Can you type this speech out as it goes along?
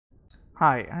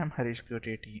Hi, I'm Harish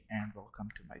Goteti and welcome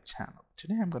to my channel.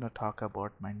 Today I'm going to talk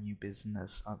about my new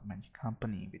business or my new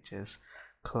company, which is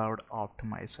Cloud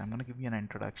Optimize. So I'm going to give you an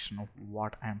introduction of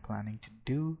what I'm planning to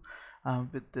do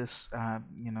with this,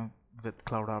 with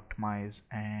Cloud Optimize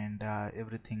and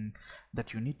everything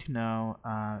that you need to know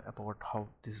about how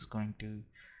this is going to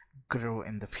grow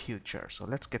in the future. So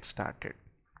let's get started.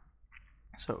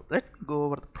 So let me go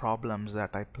over the problems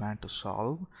that I plan to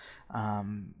solve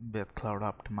with Cloud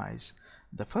Optimize.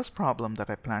 The first problem that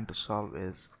I plan to solve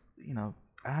is,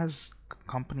 as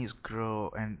companies grow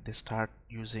and they start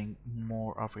using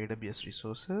more of AWS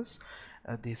resources,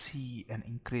 they see an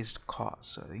increased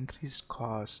cost. So increased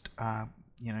cost,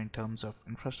 in terms of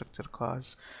infrastructure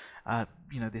costs,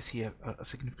 they see a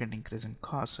significant increase in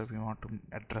cost. So we want to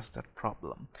address that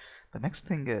problem. The next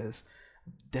thing is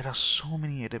there are so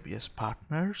many AWS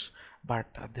partners, but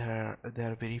there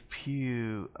are very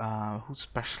few who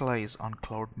specialize on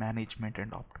cloud management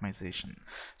and optimization.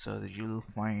 So you'll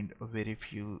find very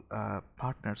few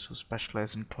partners who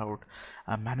specialize in cloud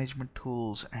management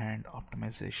tools and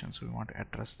optimization. So we want to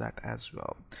address that as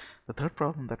well. The third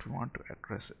problem that we want to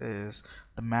address is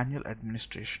the manual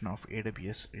administration of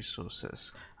AWS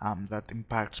resources that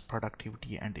impacts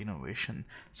productivity and innovation.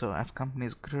 So as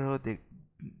companies grow, they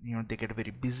get very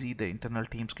busy, the internal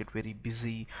teams get very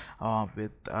busy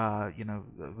with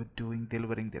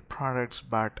delivering their products,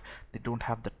 but they don't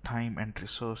have the time and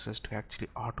resources to actually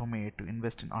automate, to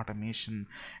invest in automation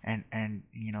and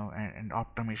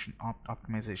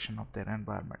optimization of their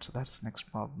environment. So that's the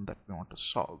next problem that we want to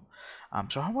solve.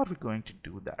 So how are we going to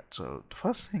do that? So the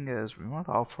first thing is we want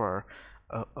to offer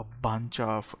a bunch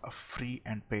of free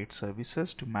and paid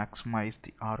services to maximize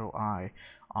the ROI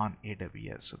on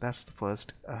AWS. So that's the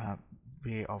first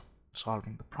way of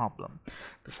solving the problem.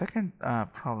 The second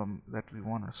problem that we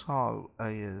want to solve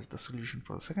is the solution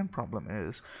for the second problem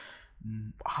is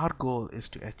our goal is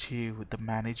to achieve the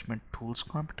management tools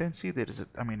competency.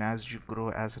 As you grow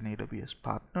as an AWS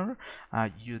partner,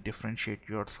 you differentiate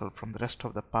yourself from the rest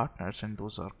of the partners, and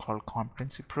those are called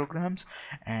competency programs.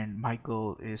 And my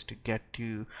goal is to get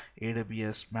to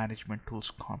AWS management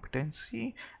tools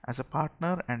competency as a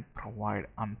partner and provide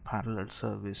unparalleled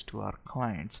service to our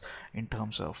clients in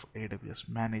terms of AWS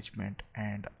management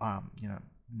and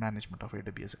management of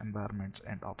AWS environments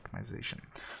and optimization.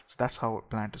 So that's how I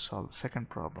plan to solve the second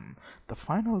problem. The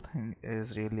final thing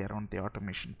is really around the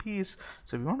automation piece.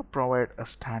 So we want to provide a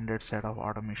standard set of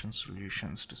automation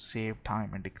solutions to save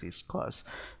time and decrease costs.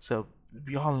 So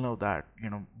we all know that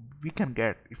we can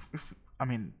get if I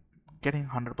mean getting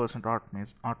 100%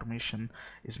 automation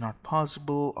is not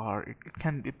possible, or it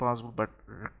can be possible, but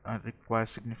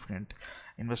requires significant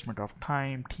investment of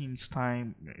time, team's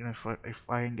time. If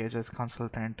I engage as a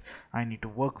consultant, I need to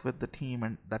work with the team,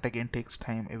 and that again takes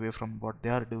time away from what they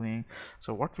are doing.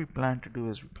 So what we plan to do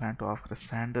is we plan to offer a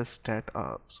standard set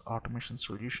of automation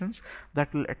solutions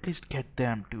that will at least get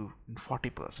them to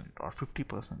 40% or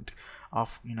 50%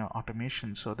 of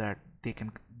automation, so that they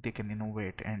can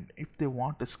innovate, and if they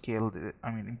want to scale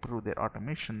improve their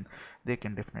automation, they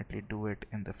can definitely do it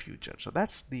in the future. So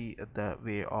that's the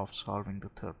way of solving the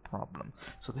third problem.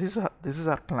 So this is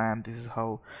our plan. This is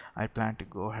how I plan to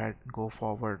go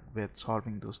forward with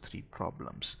solving those three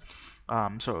problems.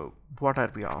 So what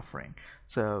are we offering?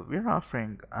 So we're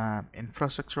offering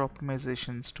infrastructure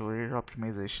optimization, storage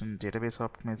optimization, database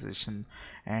optimization,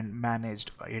 and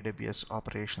managed AWS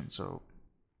operations. So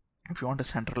if you want to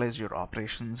centralize your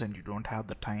operations and you don't have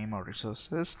the time or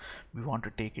resources, we want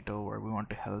to take it over. We want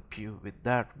to help you with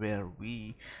that, where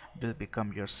we will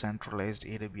become your centralized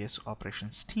AWS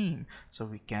operations team. So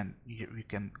we can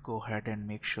go ahead and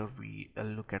make sure we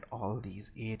look at all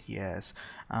these areas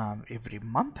every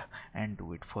month and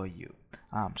do it for you.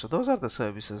 So those are the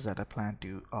services that I plan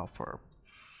to offer.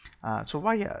 So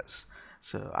why us?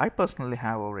 So I personally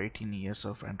have over 18 years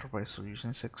of enterprise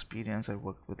solutions experience. I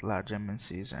worked with large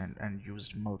MNCs and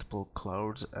used multiple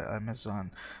clouds, Amazon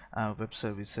Web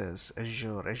Services,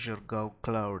 Azure Gov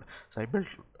Cloud. So I built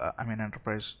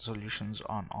enterprise solutions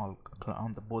on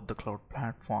both the cloud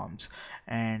platforms,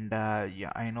 and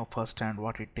yeah, I know firsthand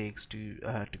what it takes to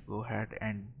go ahead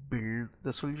and build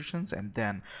the solutions, and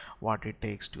then what it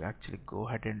takes to actually go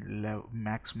ahead and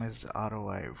maximize the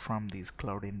ROI from these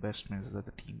cloud investments that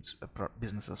the teams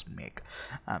businesses make.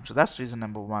 So that's reason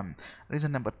number one.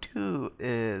 Reason number two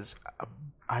is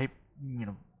I you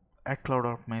know at Cloud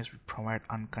Optimize we provide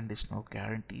unconditional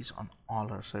guarantees on all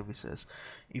our services.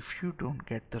 If you don't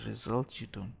get the results, you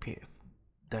don't pay.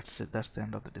 That's it. That's the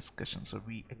end of the discussion. So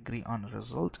we agree on a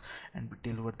result and we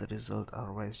deliver the result,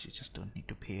 otherwise you just don't need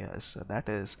to pay us. So that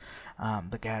is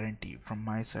the guarantee from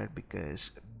my side,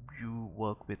 because you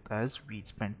work with us, we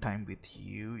spend time with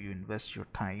you, you invest your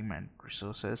time and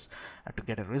resources to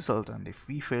get a result, and if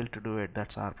we fail to do it,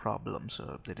 that's our problem.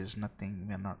 So there is nothing,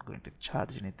 we're not going to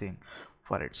charge anything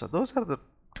for it. So those are the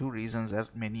two reasons. There are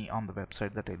many on the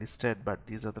website that I listed, but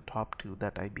these are the top two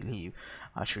that I believe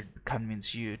should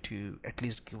convince you to at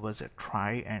least give us a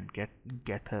try and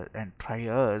and try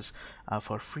us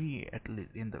for free at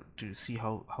least to see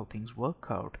how things work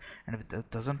out. And if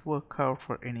it doesn't work out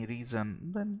for any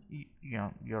reason, then you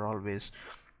know, you're always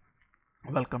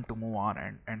welcome to move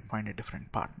on and find a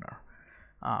different partner.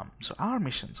 So our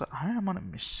mission, so I am on a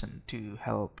mission to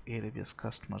help AWS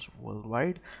customers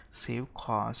worldwide save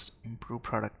costs, improve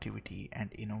productivity,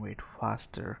 and innovate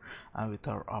faster with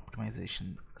our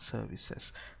optimization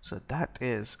services. So that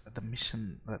is the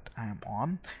mission that I am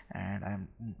on, and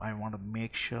I want to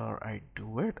make sure I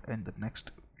do it in the next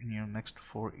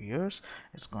 4 years.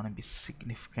 It's going to be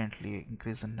significantly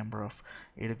increase the number of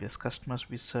AWS customers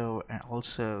we serve, and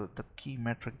also the key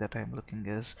metric that I'm looking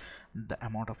is the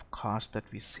amount of cost that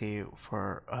we save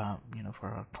for for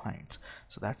our clients.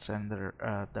 So that's another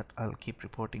that I'll keep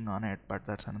reporting on it, but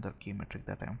that's another key metric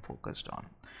that I'm focused on.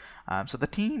 So the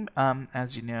team,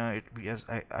 as you know,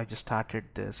 I just started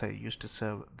this. I used to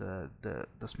serve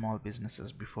the small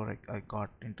businesses before I got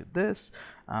into this.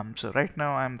 So right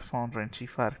now I'm the founder and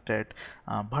chief architect.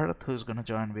 Bharat, who's going to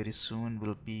join very soon,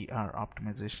 will be our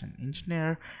optimization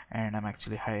engineer, and I'm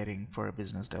actually hiring for a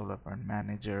business development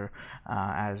manager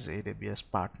as AWS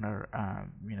partner,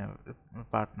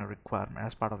 partner requirement,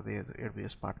 as part of the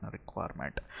AWS partner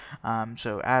requirement.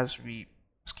 So as we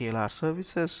scale our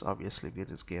services, obviously we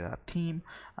will scale our team.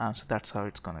 So that's how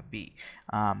it's going to be.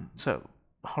 So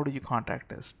how do you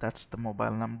contact us? That's the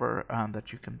mobile number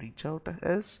that you can reach out to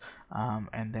us,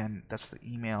 and then that's the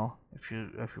email if you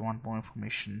want more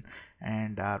information.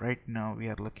 And right now we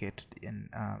are located in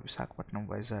Visakhapatnam,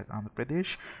 Vizag, Andhra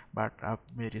Pradesh, but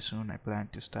very soon I plan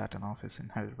to start an office in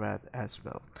Hyderabad as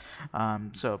well.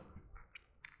 So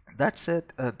that's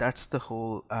it. That's the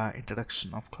whole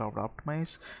introduction of Cloud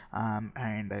Optimize, and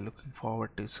I'm looking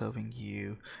forward to serving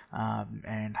you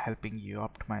and helping you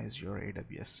optimize your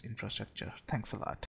AWS infrastructure. Thanks a lot.